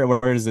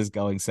where is this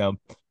going? So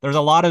there's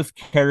a lot of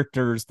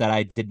characters that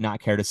I did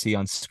not care to see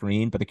on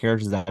screen, but the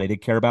characters that I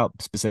did care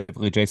about,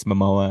 specifically Jason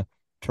Momoa,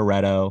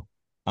 Toretto,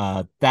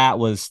 that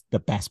was the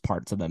best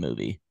parts of the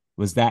movie.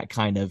 Was that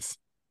kind of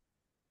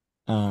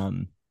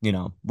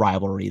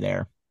rivalry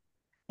there?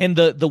 And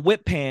the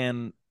whip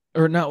pan,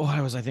 or not, why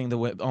was I thinking the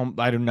whip?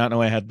 I do not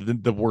know I had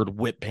the word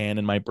whip pan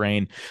in my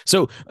brain.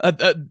 So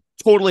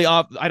totally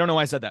off. I don't know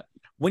why I said that.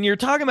 When you're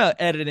talking about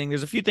editing,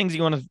 there's a few things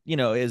you want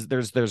to, is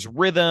there's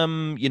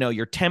rhythm,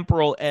 your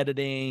temporal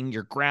editing,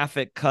 your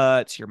graphic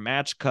cuts, your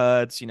match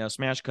cuts,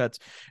 smash cuts,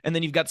 and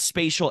then you've got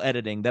spatial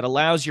editing that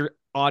allows your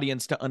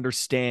audience to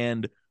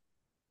understand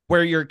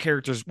where your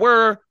characters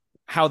were,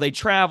 how they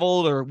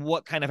traveled, or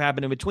what kind of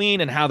happened in between,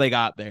 and how they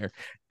got there.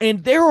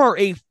 And there are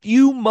a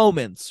few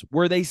moments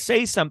where they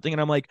say something,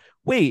 and I'm like,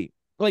 wait,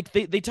 like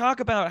they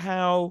talk about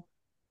how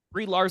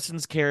Brie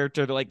Larson's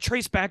character to like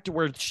trace back to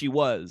where she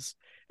was,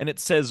 and it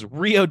says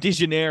Rio de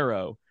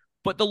Janeiro,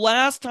 but the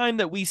last time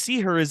that we see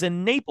her is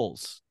in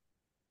Naples.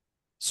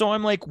 So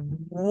I'm like,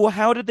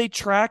 how did they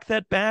track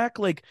that back?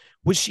 Like,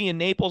 was she in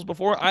Naples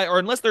before? Or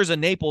unless there's a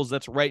Naples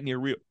that's right near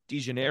Rio de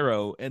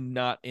Janeiro and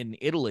not in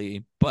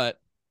Italy. But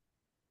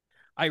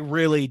I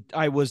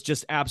was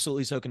just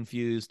absolutely so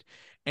confused.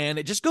 And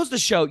it just goes to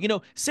show,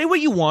 say what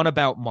you want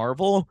about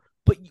Marvel,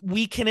 but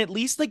we can at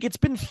least, like, it's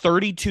been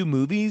 32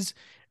 movies.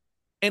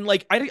 And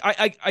like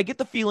I get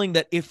the feeling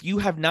that if you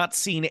have not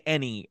seen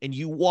any and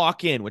you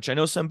walk in, which I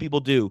know some people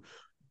do,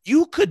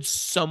 you could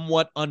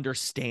somewhat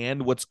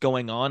understand what's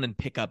going on and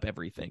pick up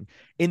everything.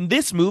 In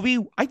this movie,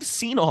 I've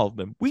seen all of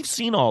them. We've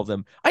seen all of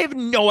them. I have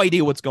no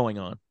idea what's going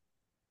on.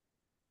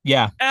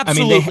 Yeah, I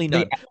mean Absolutely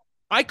none.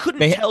 I couldn't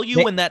they tell you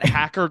they when that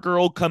hacker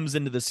girl comes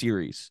into the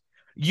series.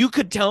 You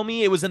could tell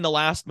me it was in the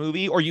last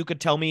movie, or you could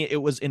tell me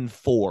it was in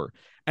 4,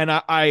 and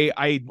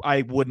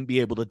I wouldn't be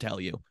able to tell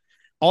you.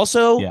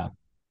 Also, yeah.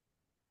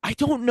 I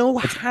don't know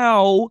It's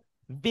how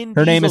Vin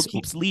her name Diesel is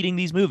keeps leading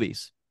these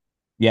movies.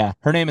 yeah,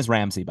 her name is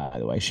Ramsey, by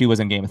the way. She was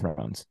in Game of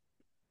Thrones.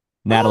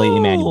 Natalie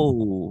Emmanuel.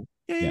 Oh,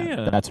 yeah, yeah,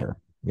 Yeah, yeah. that's her.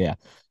 Yeah.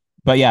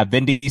 But yeah,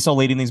 Vin Diesel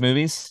leading these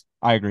movies.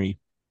 I agree.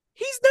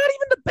 He's not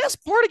even the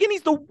best part. Again,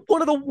 he's the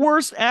one of the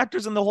worst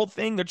actors in the whole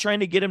thing. They're trying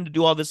to get him to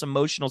do all this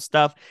emotional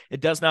stuff. It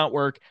does not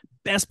work.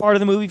 Best part of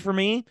the movie for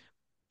me,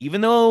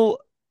 even though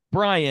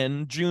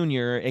Brian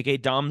Jr., aka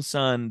Dom's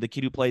son, the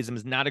kid who plays him,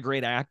 is not a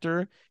great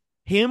actor,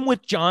 him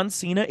with John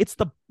Cena, it's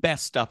the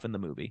best stuff in the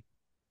movie.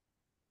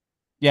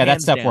 Yeah, that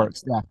Hands stuff down.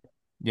 works. Yeah.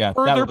 Yeah,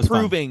 Further that was fun.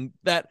 proving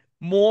that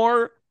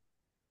more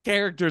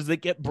characters that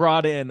get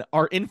brought in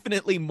are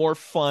infinitely more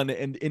fun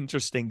and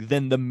interesting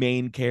than the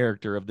main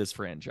character of this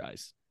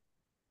franchise.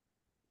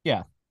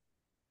 Yeah.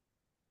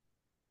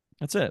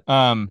 That's it.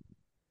 Um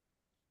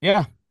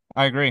yeah,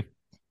 I agree.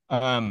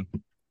 Um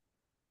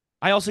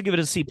I also give it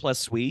a C plus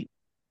sweet.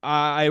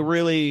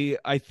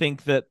 I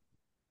think that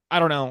I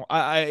don't know.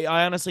 I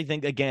honestly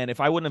think again, if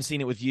I wouldn't have seen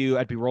it with you,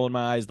 I'd be rolling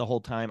my eyes the whole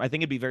time. I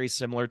think it'd be very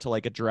similar to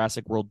like a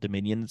Jurassic World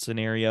Dominion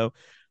scenario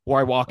where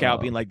I walk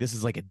out being like, this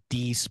is like a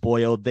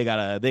despoiled. They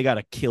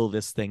gotta kill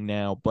this thing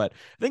now. But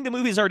I think the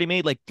movie's already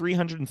made like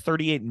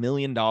 $338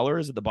 million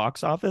at the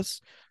box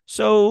office.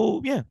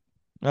 So yeah.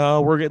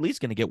 We're at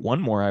least gonna get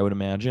one more, I would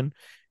imagine.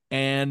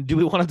 And do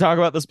we want to talk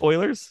about the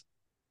spoilers?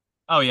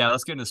 oh yeah,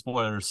 let's get into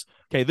spoilers.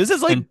 Okay, this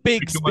is like And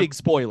big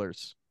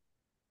spoilers.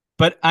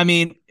 but I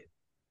mean,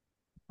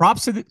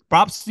 props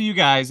to you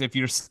guys if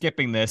you're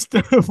skipping this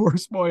for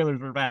spoilers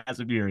for Fast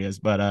and Furious.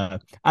 But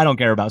I don't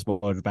care about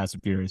spoilers for Fast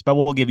and Furious. But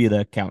we'll give you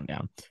the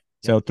countdown. Yep.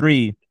 So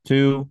 3,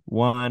 2,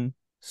 1,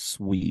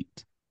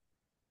 sweet.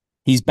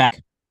 He's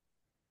back.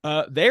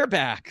 They're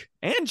back,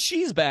 and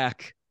she's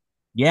back.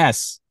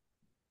 Yes,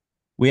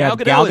 we Gal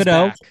have Gal Gadot is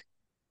Gadot. back.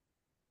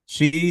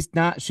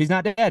 She's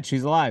not dead.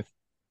 She's alive.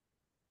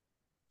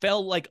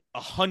 Fell like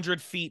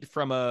 100 feet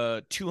from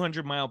a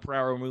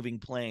 200-mile-per-hour moving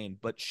plane,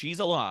 but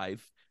she's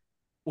alive.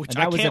 Which And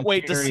I that was can't in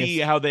wait to see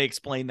Furious. how they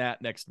explain that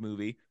next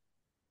movie.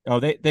 Oh,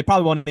 they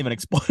probably won't even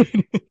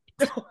explain it.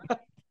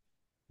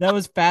 That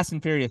was Fast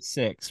and Furious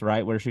 6,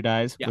 right? Where she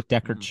dies Yeah. with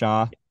Deckard Mhm.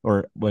 Shaw,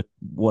 or with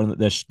one of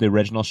the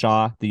original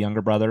Shaw, the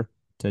younger brother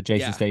to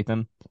Jason Yeah,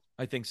 Statham.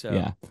 I think so.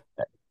 Yeah.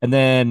 And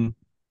then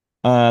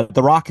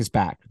The Rock is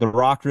back. The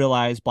Rock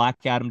realized Black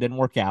Adam didn't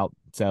work out,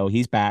 so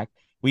he's back.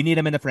 We need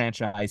him in the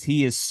franchise.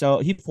 He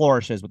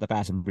flourishes with the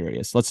Fast and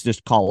Furious. Let's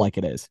just call it like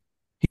it is.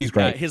 He's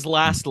Yeah, great. his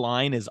last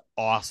line is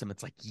awesome.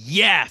 It's like,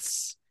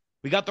 yes,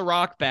 we got The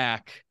Rock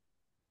back.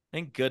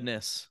 Thank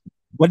goodness.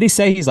 What did he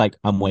say? He's like,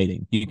 I'm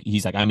waiting.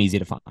 He's like, I'm easy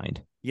to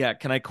find. Yeah,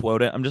 can I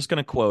quote it? I'm just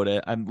gonna quote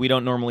it. We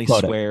don't normally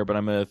Quote it. swear, but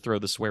I'm gonna throw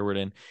the swear word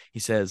in. He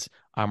says,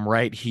 "I'm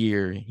right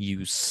here,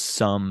 you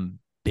some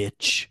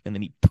bitch," and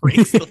then he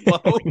breaks the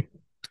phone.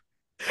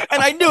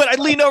 And I knew it. I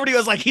leaned over to you. I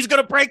was like, he's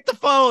going to break the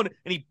phone.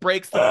 And he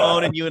breaks the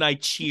phone. And you and I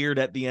cheered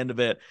at the end of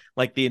it,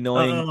 like the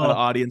annoying Oh,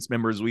 audience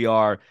members we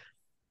are.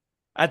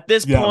 At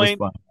this yeah, it was point,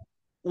 fun.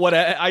 what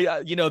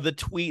the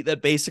tweet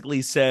that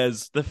basically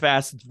says the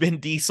fast Vin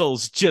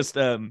Diesel's just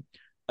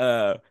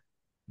uh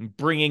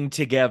bringing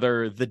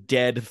together the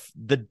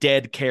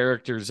dead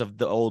characters of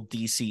the old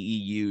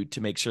DCEU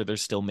to make sure they're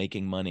still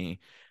making money.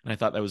 And I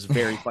thought that was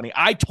very funny.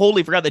 I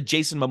totally forgot that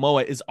Jason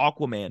Momoa is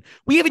Aquaman.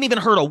 We haven't even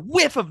heard a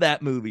whiff of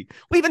that movie.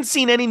 We haven't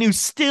seen any new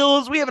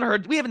stills. We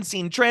haven't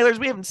seen trailers.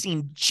 We haven't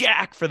seen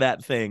jack for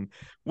that thing,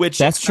 which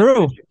That's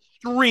true.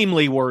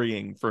 extremely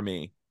worrying for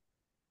me.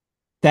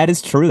 That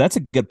is true. That's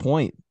a good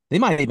point. They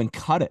might even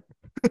cut it.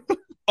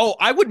 Oh,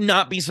 I would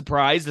not be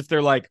surprised if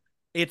they're like,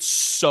 it's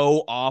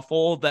so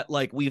awful that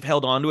like we've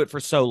held on to it for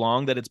so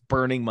long that it's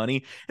burning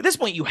money. At this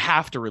point, you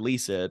have to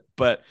release it.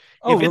 But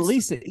Oh, if it's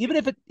release it. Even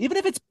if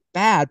it's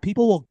bad,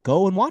 people will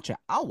go and watch it.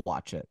 I'll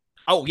watch it.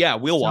 oh yeah,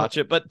 we'll So watch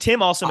it. But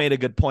Tim also made a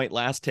good point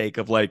last take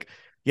of like,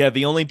 yeah,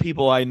 the only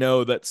people I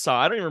know that saw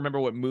I don't even remember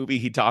what movie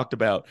he talked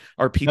about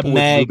are the people with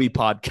Meg, movie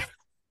podcasts.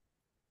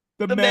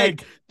 the The Meg.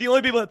 Meg. The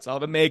only people that saw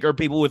the Meg are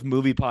people with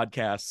movie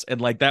podcasts.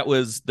 And like that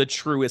was the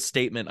truest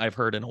statement I've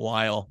heard in a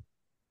while.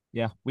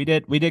 Yeah, we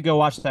did go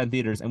watch that in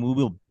theaters, and we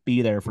will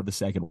be there for the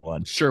second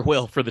one. Sure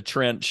will for the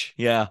trench.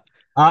 Yeah.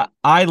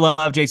 I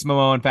love Jason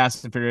Momoa and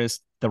Fast and Furious.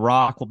 The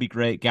Rock will be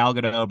great. Gal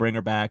Gadot, bring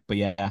her back. But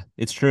yeah,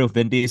 it's true.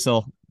 Vin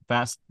Diesel,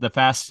 the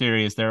Fast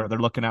series, they're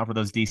looking out for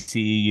those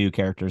DCEU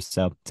characters.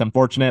 So it's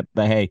unfortunate,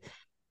 but hey,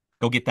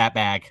 go get that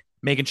bag.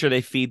 Making sure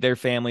they feed their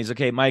families.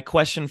 Okay, my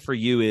question for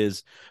you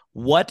is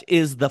what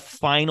is the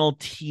final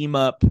team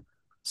up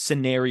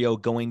scenario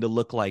going to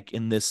look like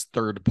in this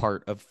third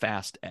part of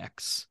Fast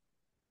X?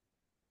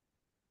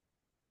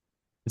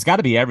 It's got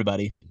to be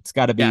everybody. It's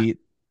got to Yeah. be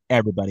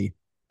everybody.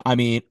 I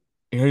mean,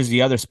 here's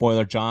the other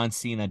spoiler: John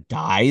Cena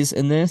dies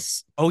in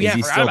this. Oh Is yeah, I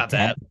he forgot still about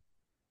dead? that.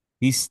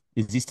 Is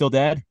he still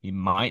dead? He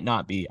might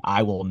not be.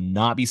 I will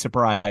not be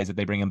surprised if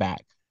they bring him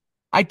back.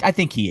 I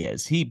think he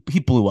is. He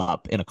blew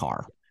up in a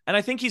car. And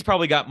I think he's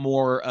probably got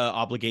more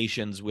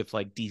obligations with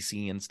like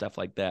DC and stuff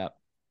like that.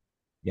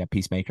 Yeah,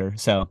 Peacemaker.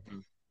 So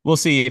we'll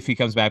see if he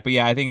comes back. But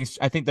yeah, I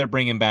think they're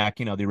bringing back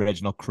the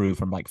original crew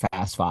from like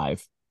Fast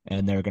Five,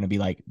 and they're gonna be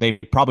like they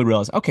probably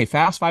realize, okay,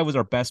 Fast Five was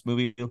our best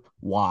movie.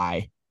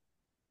 Why?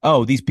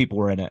 Oh, these people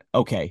were in it.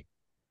 Okay,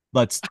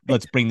 let's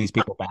bring these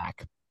people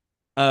back.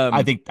 I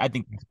Um, think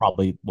that's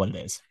probably what it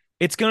is.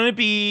 it's going to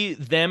be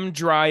them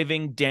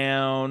driving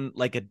down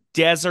like a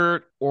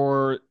desert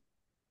or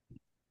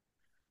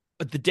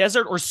the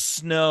desert or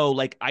snow,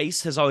 like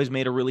ice has always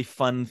made a really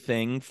fun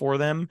thing for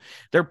them.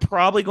 They're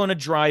probably going to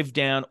drive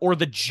down or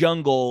the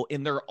jungle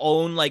in their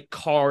own like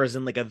cars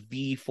in like a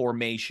V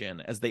formation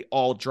as they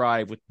all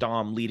drive with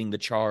Dom leading the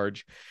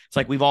charge. It's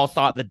like we've all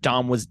thought that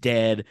Dom was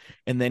dead,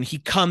 and then he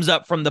comes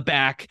up from the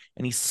back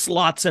and he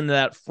slots into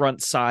that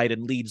front side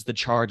and leads the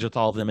charge with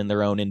all of them in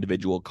their own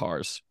individual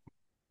cars.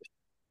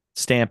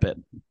 Stamp it.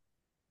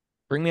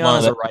 Bring me on Love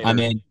as a it. I writer.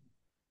 mean,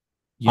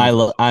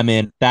 Universal. I'm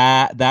in.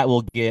 That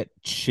will get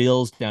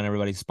chills down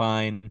everybody's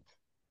spine.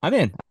 I'm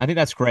in. I think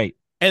that's great.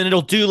 And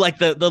it'll do like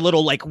the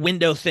little like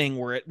window thing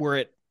where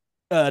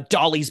it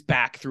dollies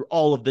back through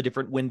all of the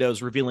different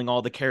windows, revealing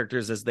all the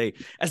characters as they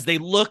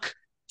look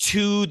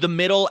to the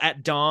middle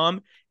at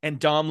Dom, and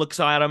Dom looks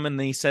at him and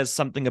then he says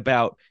something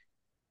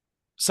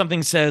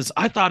says,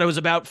 I thought it was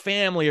about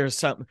family or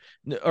something,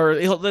 or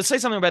let's say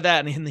something about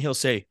that, and he'll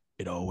say,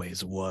 it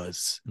always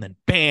was, and then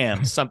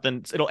bam,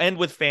 something, it'll end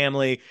with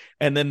family,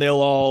 and then they'll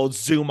all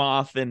zoom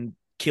off and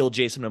kill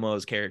Jason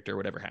Momoa's character,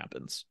 whatever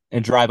happens.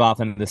 And drive off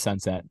into the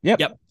sunset. Yep.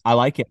 Yep. I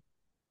like it.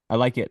 I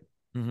like it.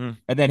 Mm-hmm.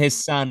 And then his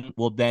son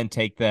will then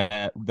take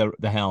the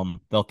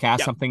helm. They'll cast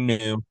Yep. something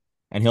new,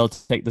 and he'll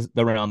take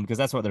the realm because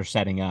that's what they're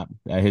setting up.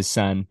 His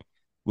son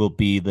will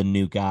be the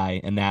new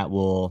guy, and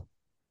they'll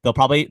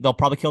probably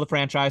kill the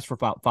franchise for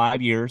about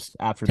 5 years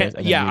after this.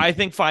 And Yeah, I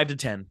think 5 to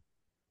 10.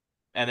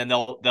 then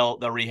they'll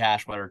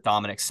rehash whether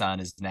Dominic's son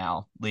is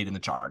now leading the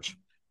charge.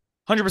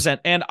 100%.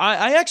 And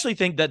I actually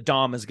think that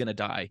Dom is going to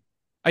die.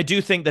 I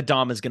do think that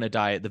Dom is going to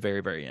die at the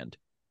very, very end.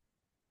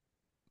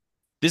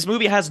 This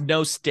movie has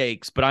no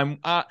stakes, but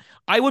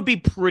I would be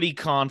pretty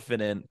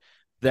confident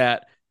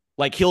that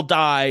like he'll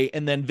die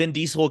and then Vin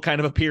Diesel will kind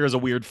of appear as a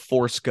weird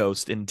force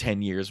ghost in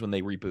 10 years when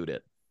they reboot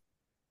it.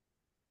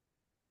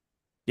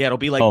 Yeah, it'll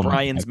be like Oh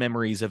Brian's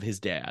memories of his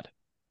dad.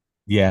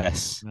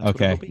 Yes. That's what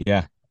Okay. it'll be.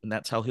 Yeah. And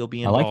that's how he'll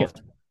be I like involved.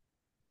 it.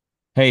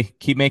 Hey,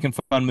 keep making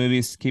fun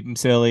movies. Keep them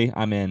silly.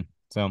 I'm in.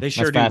 So They that's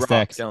sure do Fast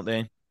rock, X. don't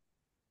they?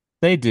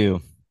 They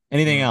do.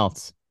 Anything Yeah.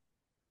 else?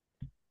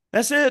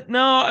 That's it.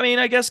 No, I mean,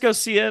 I guess go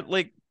see it.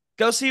 Like,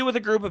 go see it with a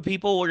group of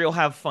people where you'll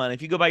have fun.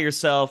 If you go by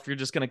yourself, you're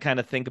just gonna kind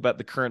of think about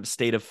the current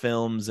state of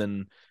films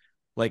and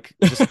like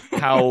just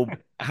how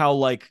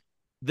like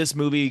this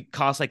movie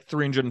cost like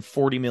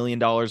 $340 million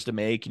to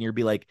make, and you'll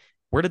be like,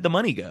 where did the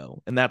money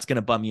go? And that's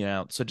gonna bum you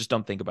out. So just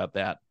don't think about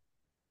that.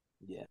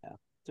 Yeah.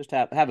 Just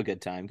have a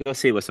good time. Go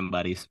see it with some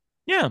buddies.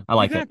 Yeah, I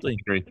like it. exactly.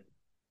 Agree.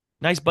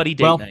 Nice buddy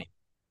date Well, night.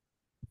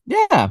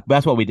 yeah,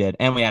 that's what we did.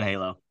 And we had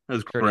Halo.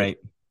 was Sure great.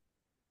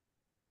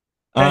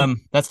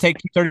 Okay. Let's take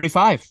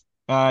 35.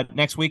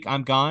 Next week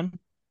I'm gone,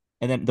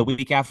 and then the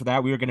week after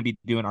that we are going to be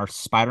doing our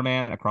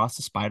Spider-Man Across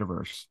the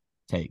Spider-Verse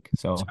take.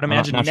 So So I'd I'm not,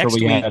 imagine not sure next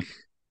what you week had.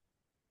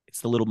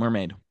 it's The Little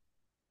Mermaid.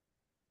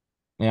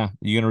 Yeah,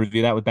 you going to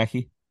review that with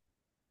Becky?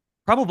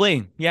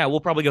 Probably. Yeah, we'll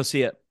probably go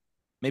see it.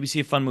 Maybe see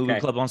if Fun Movie Okay.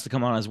 Club wants to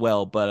come on as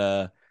well,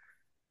 but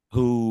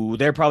who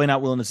they're probably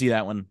not willing to see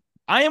that one.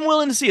 I am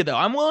willing to see it though.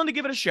 I'm willing to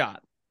give it a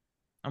shot.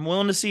 I'm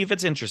willing to see if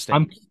it's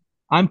interesting.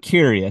 I'm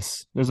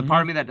curious. There's a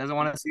part Mm-hmm. of me that doesn't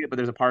want to see it, but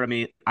there's a part of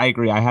me. I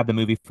agree. I have the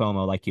movie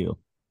FOMO like you.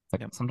 It's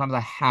like Yep. sometimes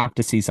I have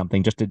to see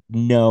something just to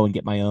know and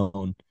get my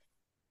own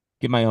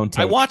I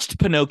take. watched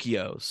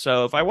Pinocchio,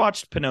 so if I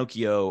watched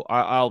Pinocchio,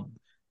 I'll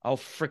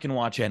freaking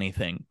watch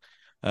anything.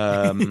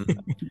 Um,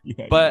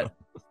 Yeah, you but will.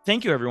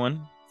 thank you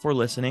everyone for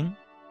listening.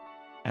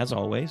 As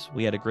always,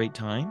 we had a great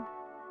time.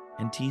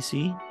 And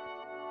TC,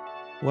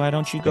 why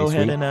don't you Stay go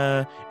ahead sweet.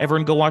 and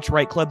everyone go watch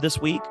Right Club this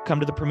week? Come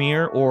to the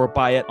premiere or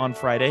buy it on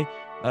Friday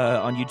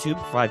on YouTube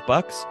for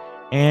 $5,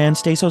 and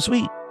stay so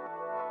sweet.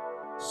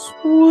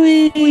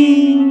 Sweet.